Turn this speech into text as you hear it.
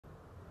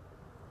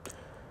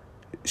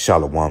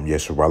Shalom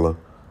Yesharala.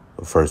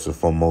 First and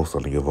foremost,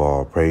 I give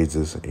all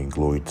praises and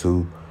glory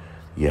to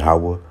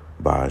Yahweh,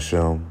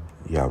 Ba'ashem,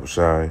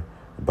 Yahushai,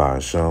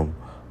 Ba'ashem,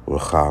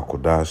 Rucha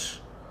Kodash.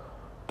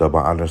 Double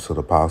honors to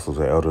the apostles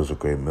and elders of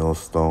Great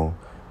Millstone.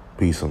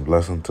 Peace and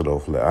blessing to the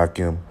Ofle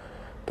Akim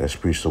that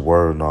preach the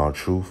word in all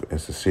truth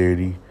and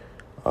sincerity,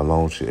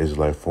 along with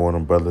Israelite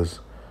foreign brothers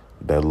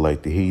that are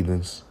like the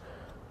heathens.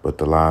 But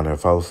the line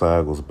of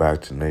outside goes back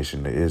to the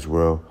nation of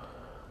Israel,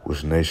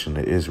 which nation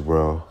of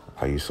Israel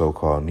are you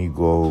so-called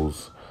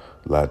Negroes,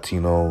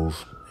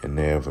 Latinos, and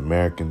Native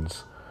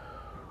Americans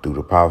through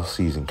the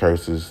prophecies and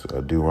curses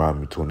of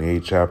Deuteronomy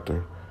 28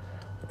 chapter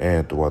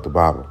and throughout the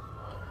Bible.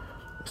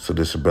 So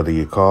this is Brother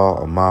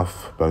Yakal, a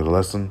month back to the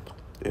lesson.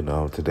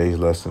 And today's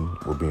lesson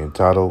will be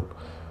entitled,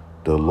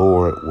 The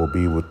Lord Will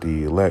Be With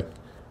the Elect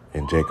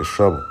in Jacob's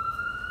Trouble.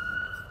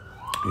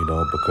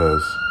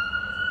 Because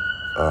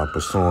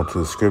pursuant to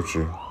the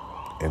scripture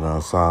in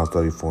Psalms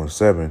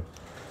 34:7,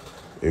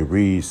 it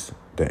reads,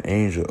 The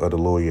angel of the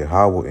Lord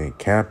Yahweh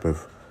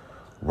encampeth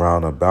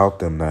round about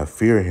them that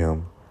fear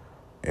him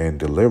and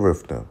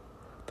delivereth them.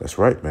 That's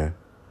right, man.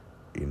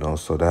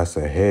 So that's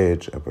a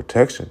hedge of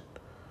protection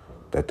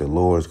that the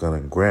Lord is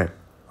going to grant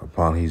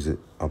upon his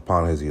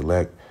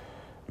elect,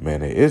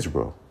 man, of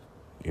Israel,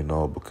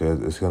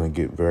 because it's going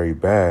to get very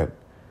bad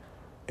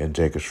in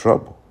Jacob's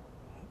trouble,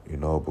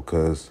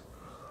 because,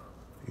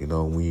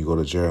 when you go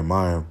to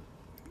Jeremiah,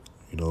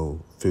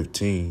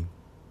 15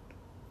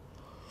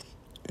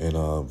 and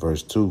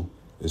verse 2,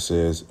 it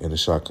says, And it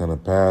shall come to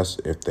pass,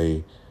 if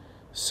they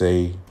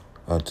say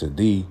unto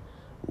thee,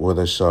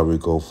 Whither shall we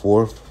go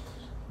forth?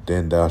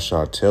 Then thou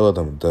shalt tell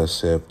them, Thus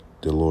saith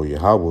the Lord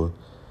Yahweh,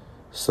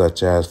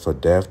 such as for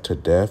death to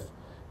death,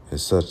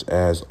 and such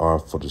as are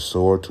for the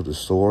sword to the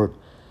sword,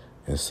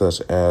 and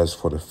such as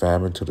for the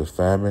famine to the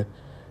famine,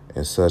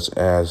 and such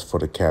as for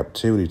the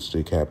captivity to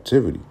the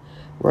captivity.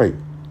 Right.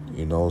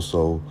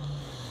 So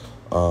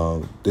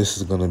this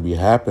is going to be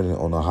happening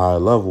on a high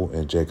level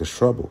in Jacob's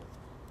trouble.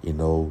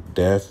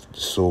 Death,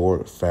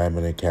 sword,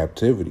 famine, and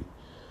captivity.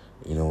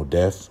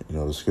 Death,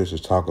 the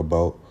scriptures talk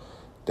about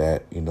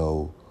that,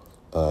 the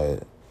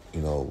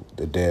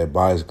dead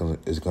body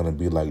is gonna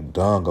be like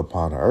dung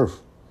upon the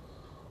earth,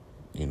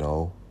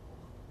 and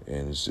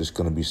it's just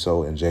gonna be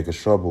so in Jacob's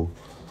trouble,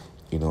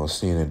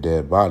 seeing a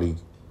dead body,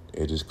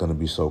 it is gonna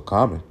be so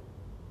common,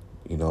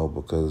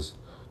 because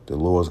the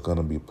Lord's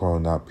gonna be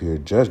pouring out pure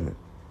judgment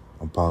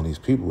upon these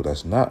people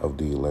that's not of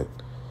the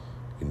elect,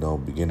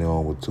 beginning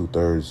on with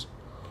 2/3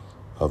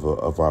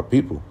 of our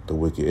people, the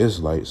wicked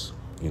Israelites,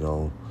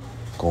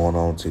 going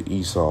on to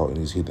Esau and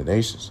these heathen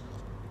nations,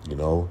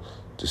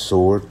 the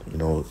sword,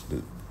 Yahweh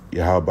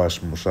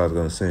Shemashah is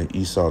going to send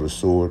Esau the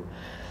sword,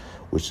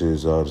 which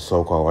is the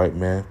so-called white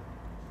man,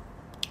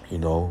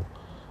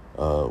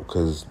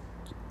 because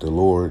the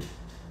Lord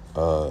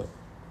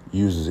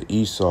uses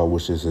Esau,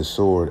 which is his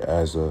sword,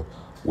 as a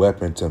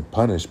weapon to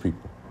punish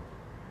people,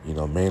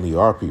 mainly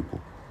our people,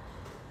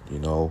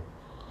 and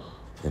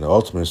the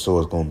ultimate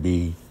sword is going to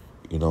be,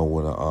 when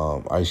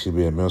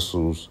ICBM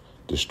missiles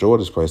destroy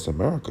this place in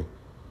America.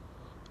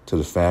 To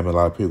the famine, a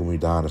lot of people going to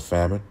be dying of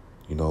famine,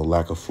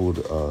 lack of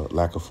food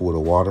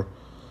or water,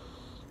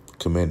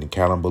 committing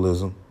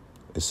cannibalism.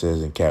 It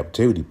says in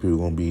captivity, people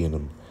going to be in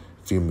them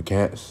FEMA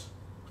camps,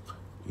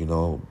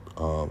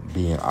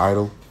 being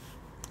idle,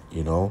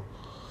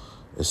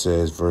 It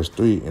says, verse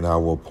 3, And I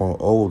will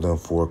appoint over them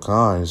 4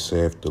 kinds,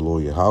 saith the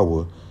Lord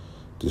Yahweh,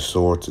 the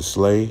sword to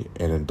slay,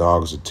 and the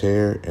dogs to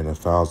tear, and the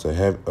fowls of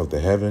the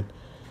heaven,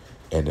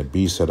 and the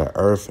beasts of the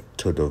earth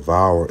to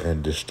devour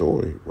and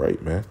destroy. Right,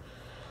 man?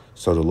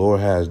 So the Lord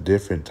has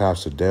different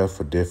types of death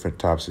for different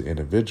types of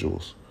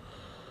individuals.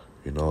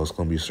 It's going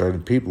to be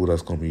certain people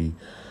that's going to be,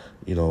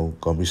 going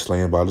to be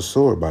slain by the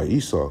sword, by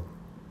Esau.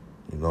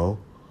 It's going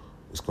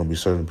to be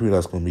certain people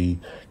that's going to be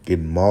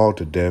getting mauled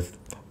to death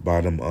by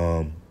them,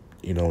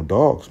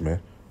 dogs, man.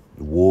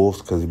 The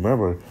wolves, because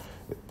remember,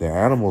 the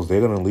animals,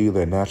 they're going to leave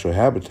their natural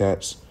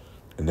habitats,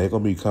 and they're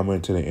going to be coming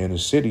to the inner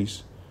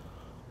cities,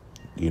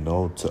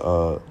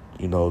 to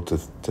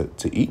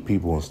eat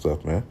people and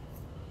stuff, man.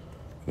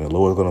 And the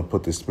Lord's going to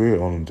put the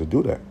spirit on them to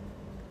do that.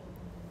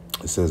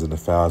 It says in the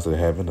fowls of the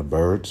heaven, the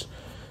birds,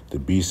 the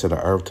beasts of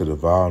the earth to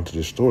devour and to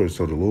destroy.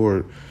 So the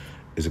Lord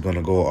is going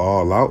to go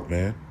all out,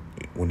 man,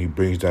 when he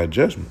brings that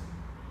judgment.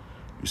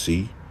 You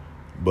see?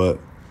 But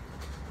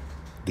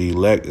the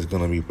elect is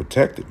going to be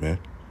protected, man.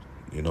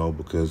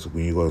 Because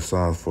when you go to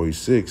Psalms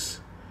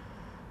 46,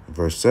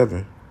 verse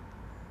 7,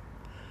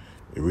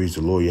 it reads,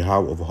 The Lord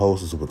Yahweh of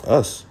hosts is with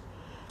us.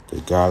 The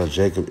God of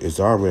Jacob is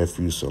our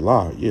refuge,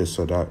 Salah. Yeah,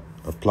 so that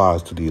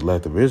applies to the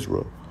elect of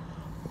Israel.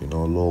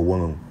 Lord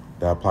willing,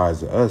 that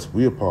applies to us.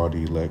 We are part of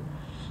the elect,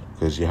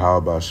 because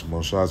Yahweh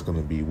Shemashah is going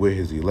to be with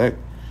his elect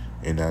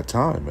in that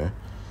time, man.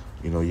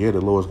 The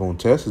Lord's going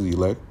to test his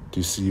elect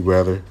to see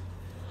whether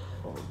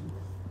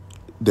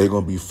they're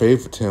going to be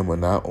faithful to him or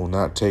not, on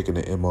not taking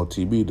the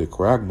MOTB, the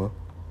Charagma,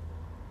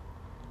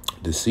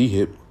 the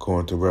C-hip,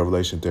 according to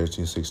Revelation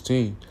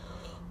 13:16.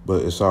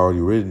 But it's already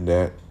written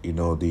that,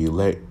 the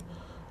elect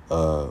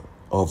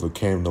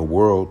overcame the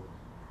world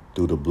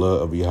through the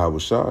blood of Yahweh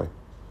Shai.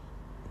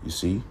 You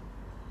see?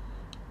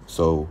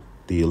 So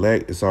the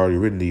elect, it's already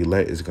written, the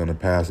elect is going to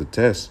pass the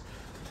test.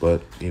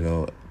 But, at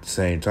the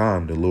same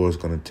time, the Lord's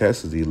going to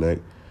test the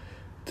elect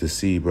to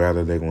see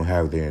whether they're going to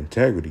have their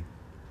integrity.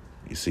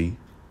 You see?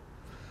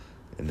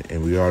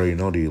 And we already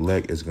know the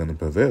elect is going to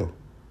prevail.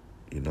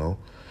 And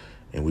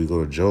we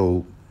go to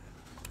Job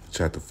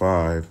chapter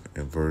 5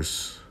 and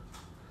verse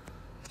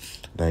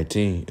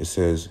 19. It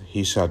says,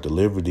 he shall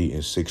deliver thee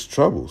in 6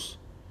 troubles.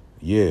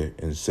 Yeah,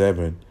 in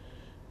 7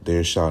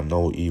 there shall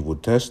no evil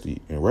test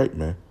thee. And right,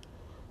 man.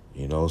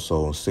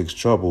 So in 6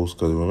 troubles,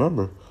 because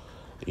remember,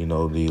 the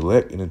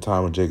elect in the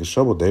time of Jacob's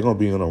trouble, they're going to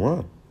be on a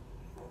run.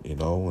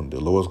 And the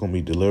Lord's going to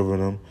be delivering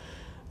them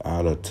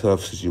out of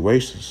tough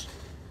situations,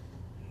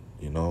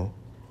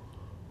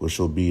 which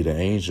will be the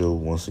angel,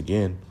 once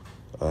again,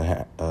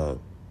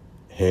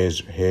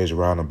 hedge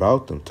around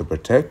about them to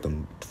protect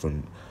them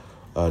from,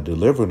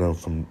 delivering them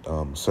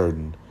from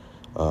certain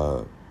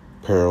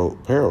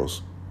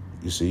perils,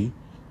 you see.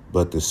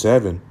 But the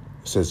 7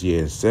 says, yeah,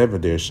 in 7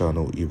 there shall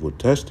no evil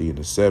touch thee. And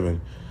the 7,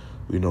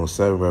 we know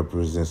 7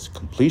 represents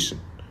completion.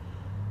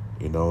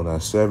 Now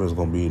 7 is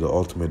going to be the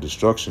ultimate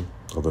destruction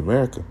of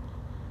America.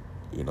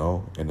 And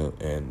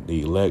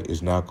the elect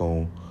is not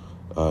going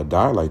to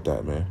die like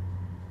that, man.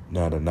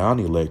 Now the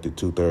non-elect, the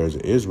 2/3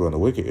 of Israel and the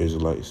wicked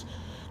Israelites,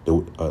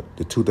 the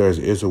 2/3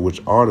 of Israel,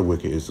 which are the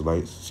wicked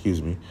Israelites,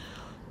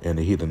 and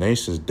the heathen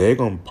nations, they're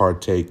going to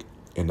partake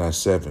in that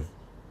 7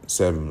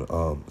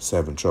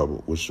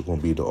 trouble, which is going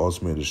to be the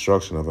ultimate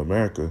destruction of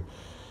America,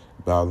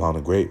 Babylon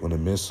the Great, when the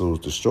missiles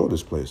destroy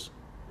this place.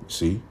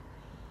 See?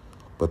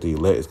 But the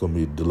elect is going to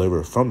be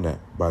delivered from that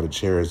by the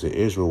chariots of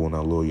Israel when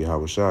our Lord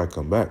Yahweh Shai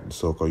come back, the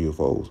so-called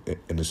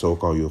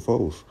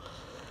UFOs.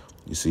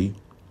 You see?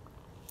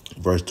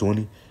 Verse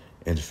 20,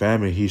 in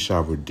famine he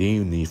shall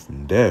redeem thee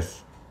from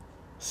death.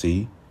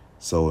 See?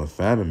 So in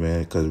famine,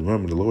 man, because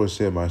remember, the Lord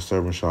said, my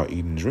servant shall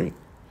eat and drink.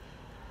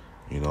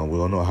 We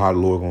don't know how the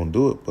Lord going to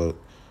do it, but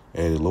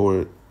the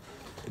Lord,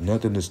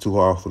 nothing is too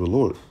hard for the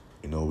Lord.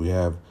 We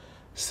have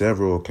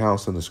several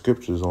accounts in the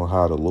scriptures on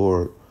how the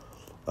Lord,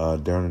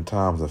 during the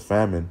times of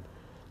famine,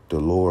 the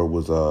Lord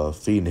was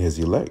feeding his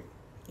elect.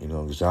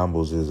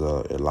 Examples is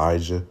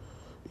Elijah,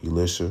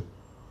 Elisha,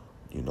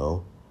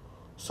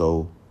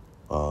 So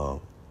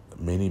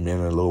many men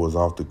of the Lord was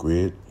off the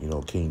grid.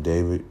 King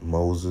David,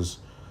 Moses,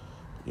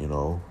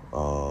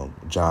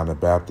 John the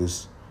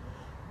Baptist.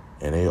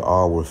 And they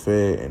all were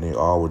fed and they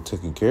all were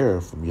taken care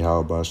of from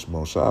Yahweh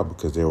Shemon Shah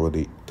because they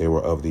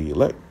were of the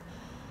elect.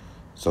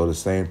 So the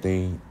same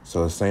thing is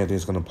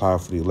going to apply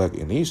for the elect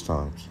in these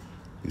times.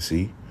 You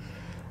see?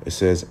 It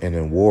says, and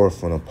in war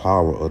from the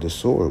power of the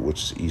sword,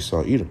 which is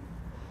Esau Edom.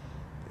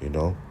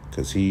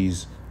 Because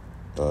he's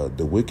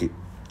the wicked,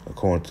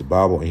 according to the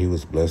Bible, and he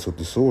was blessed with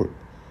the sword.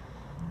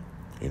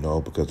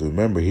 Because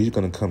remember, he's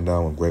going to come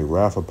down with great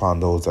wrath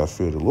upon those that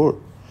fear the Lord,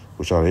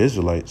 which are the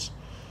Israelites.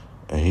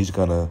 And he's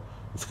going to,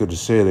 the scripture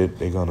said that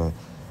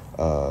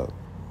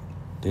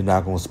they're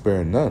not going to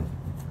spare none.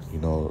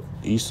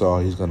 Esau,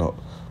 he's going to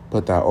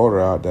put that order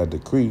out, that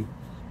decree,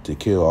 to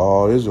kill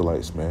all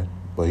Israelites, man.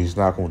 But he's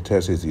not going to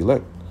test his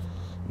elect.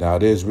 Now,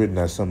 it is written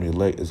that some of the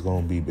elect is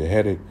going to be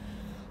beheaded,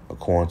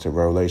 according to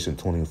Revelation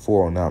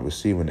 24, on not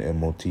receiving the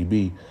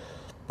MOTB.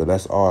 But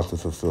that's all to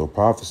fulfill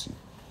prophecy.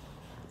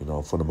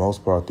 For the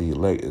most part, the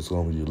elect is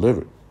going to be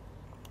delivered.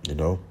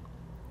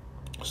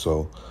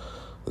 So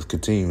let's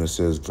continue. It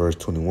says, verse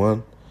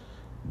 21,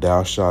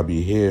 thou shalt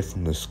be hid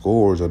from the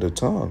scourge of the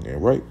tongue.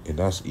 And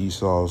that's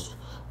Esau's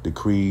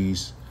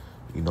decrees,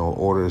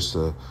 orders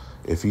to,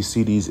 if you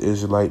see these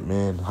Israelite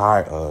men,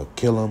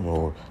 kill them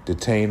or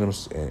detain them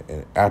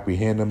and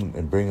apprehend them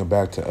and bring them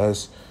back to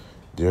us.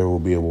 There will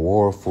be a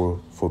reward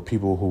for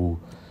people who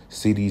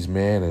see these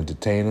men and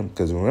detain them.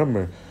 Because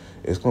remember,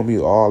 it's going to be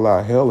all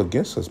out hell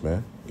against us,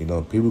 man.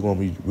 People going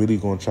to be really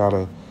going to try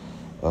to,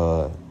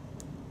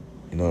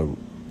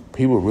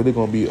 people really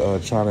going to be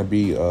trying to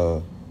be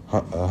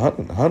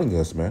hunting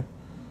us, man.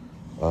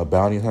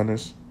 Bounty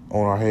hunters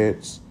on our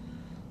heads,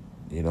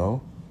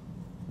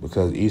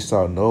 because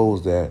Esau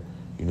knows that,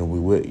 we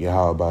with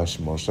Yahweh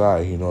Shemon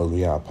Shai. He knows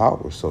we have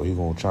power, so he's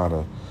going to try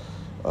to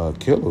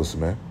kill us,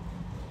 man.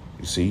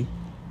 You see?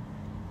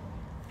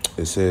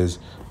 It says,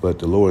 but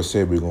the Lord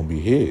said we're going to be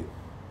hid.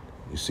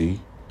 You see?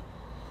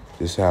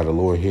 This is how the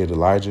Lord hid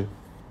Elijah,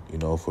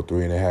 for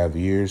 3.5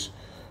 years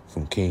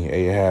from King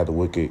Ahab, the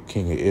wicked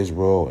king of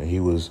Israel. And he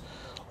was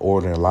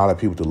ordering a lot of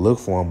people to look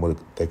for him, but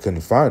they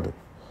couldn't find him.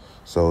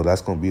 So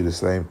that's going to be the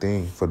same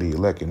thing for the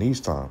elect in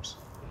these times.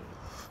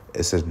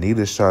 It says,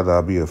 neither shall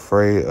thou be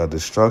afraid of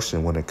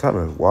destruction when it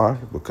cometh. Why?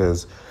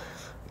 Because,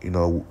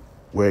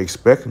 we're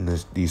expecting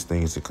these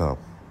things to come.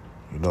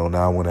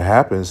 Now when it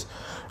happens,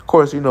 of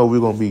course, we're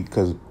going to be,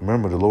 because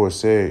remember the Lord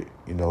said,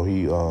 he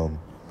going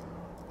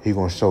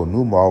to show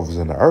new marvels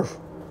in the earth.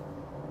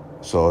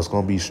 So it's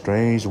going to be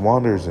strange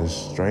wonders and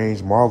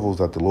strange marvels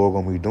that the Lord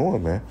going to be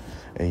doing, man.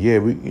 And yeah,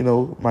 we,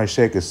 might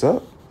shake us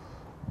up,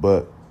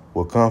 but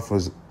what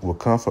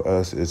comfort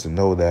us is to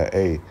know that,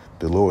 hey,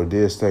 the Lord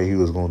did say he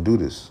was going to do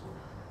this,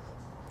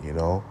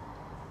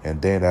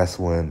 And then that's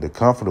when the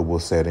comforter will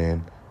set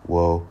in.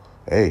 Well,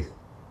 hey,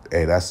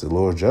 that's the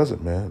Lord's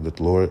judgment, man.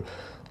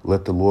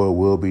 Let the Lord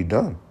will be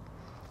done,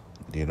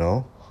 you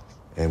know?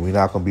 And we're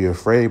not gonna be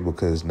afraid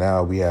because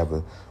now we have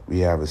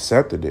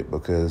accepted it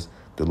because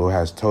the Lord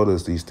has told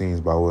us these things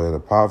by way of the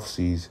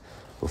prophecies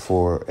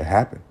before it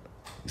happened.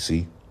 You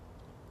see?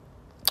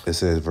 It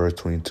says, verse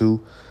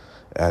 22,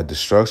 at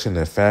destruction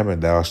and famine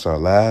thou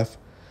shalt laugh,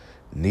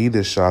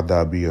 neither shalt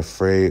thou be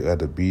afraid of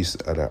the beasts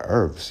of the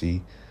earth.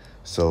 See?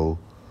 So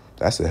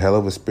that's a hell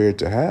of a spirit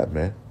to have,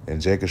 man. In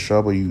Jacob's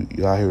trouble, you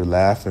out here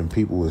laughing,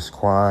 people was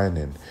crying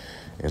and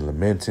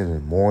lamenting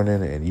and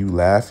mourning, and you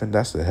laughing.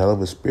 That's a hell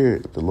of a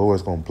spirit that the Lord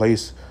is going to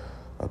place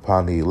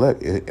upon the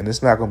elect. And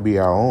it's not going to be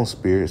our own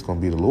spirit. It's going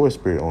to be the Lord's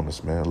spirit on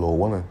us, man. Lord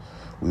willing,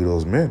 we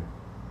those men,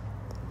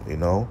 you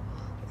know.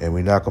 And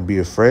we're not going to be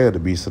afraid of the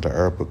beasts of the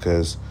earth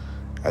because,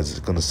 as it's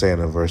going to say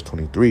in verse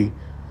 23,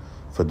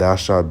 for thou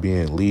shalt be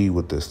in league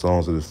with the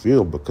stones of the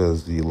field,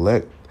 because the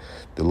elect,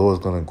 the Lord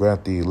is going to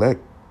grant the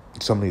elect,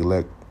 some of the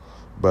elect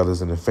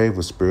brothers in the faith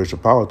with spiritual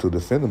power to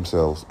defend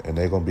themselves, and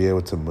they're going to be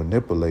able to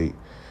manipulate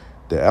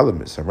the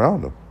elements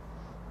around them,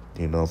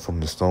 you know, from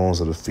the stones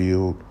of the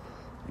field,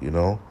 you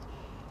know.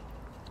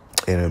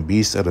 And the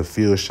beasts of the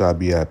field shall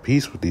be at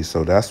peace with thee.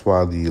 So that's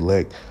why the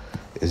elect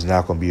is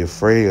not going to be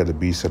afraid of the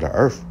beasts of the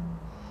earth,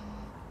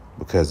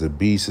 because the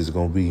beast is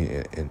going to be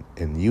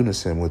in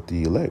unison with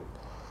the elect.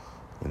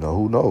 You know,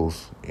 who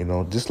knows? You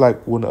know, just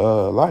like when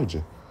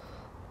Elijah,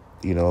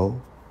 you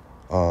know,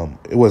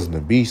 it wasn't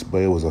a beast,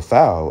 but it was a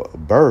fowl.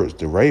 Birds,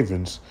 the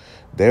ravens,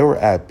 they were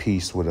at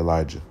peace with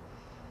Elijah,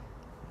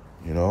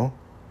 you know.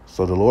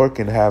 So the Lord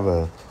can have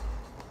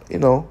you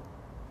know,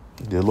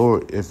 the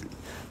Lord, if,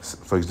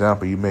 for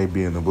example, you may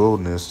be in the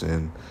wilderness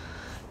and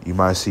you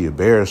might see a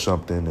bear or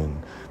something,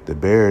 and the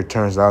bear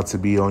turns out to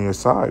be on your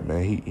side,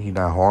 man. He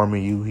not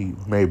harming you. He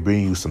may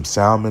bring you some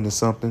salmon or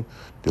something.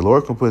 The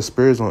Lord can put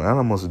spirits on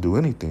animals to do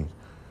anything.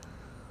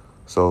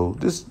 So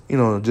this, you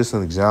know, just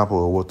an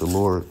example of what the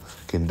Lord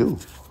can do.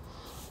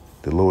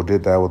 The Lord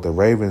did that with the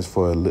ravens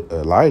for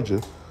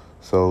Elijah.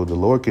 So the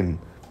Lord can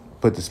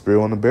put the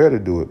spirit on the bear to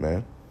do it,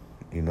 man.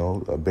 You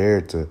know, a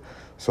bear to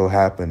so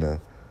happen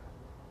to,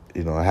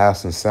 you know, have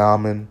some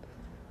salmon,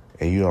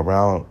 and you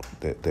around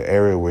the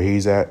area where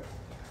he's at,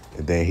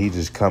 and then he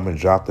just come and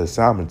drop the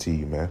salmon to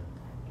you, man,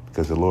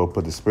 because the Lord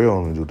put the spirit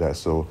on him to do that.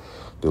 So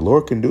the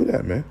Lord can do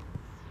that, man.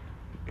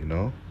 You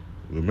know,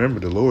 remember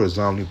the Lord is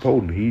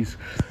omnipotent. He's,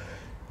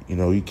 you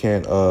know, you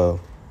can't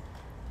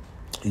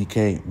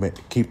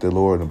keep the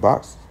Lord in a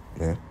box,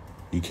 man.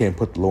 You can't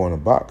put the Lord in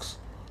a box,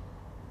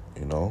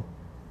 you know.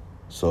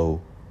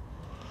 So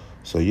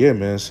yeah,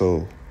 man.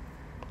 So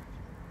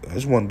I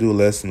just want to do a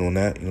lesson on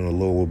that. You know, the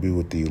Lord will be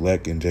with the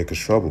elect in Jacob's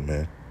trouble,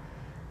 man.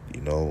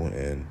 You know,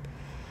 and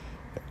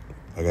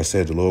like I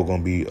said, the Lord going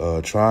to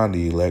be trying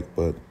the elect,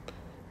 but,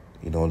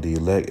 you know, the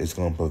elect is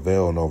going to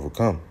prevail and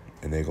overcome,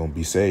 and they're going to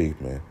be saved,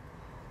 man.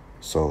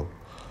 So,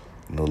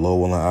 you know,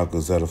 Lord willing, I'll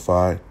get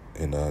edified,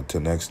 and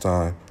till next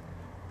time,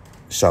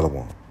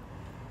 Shalom.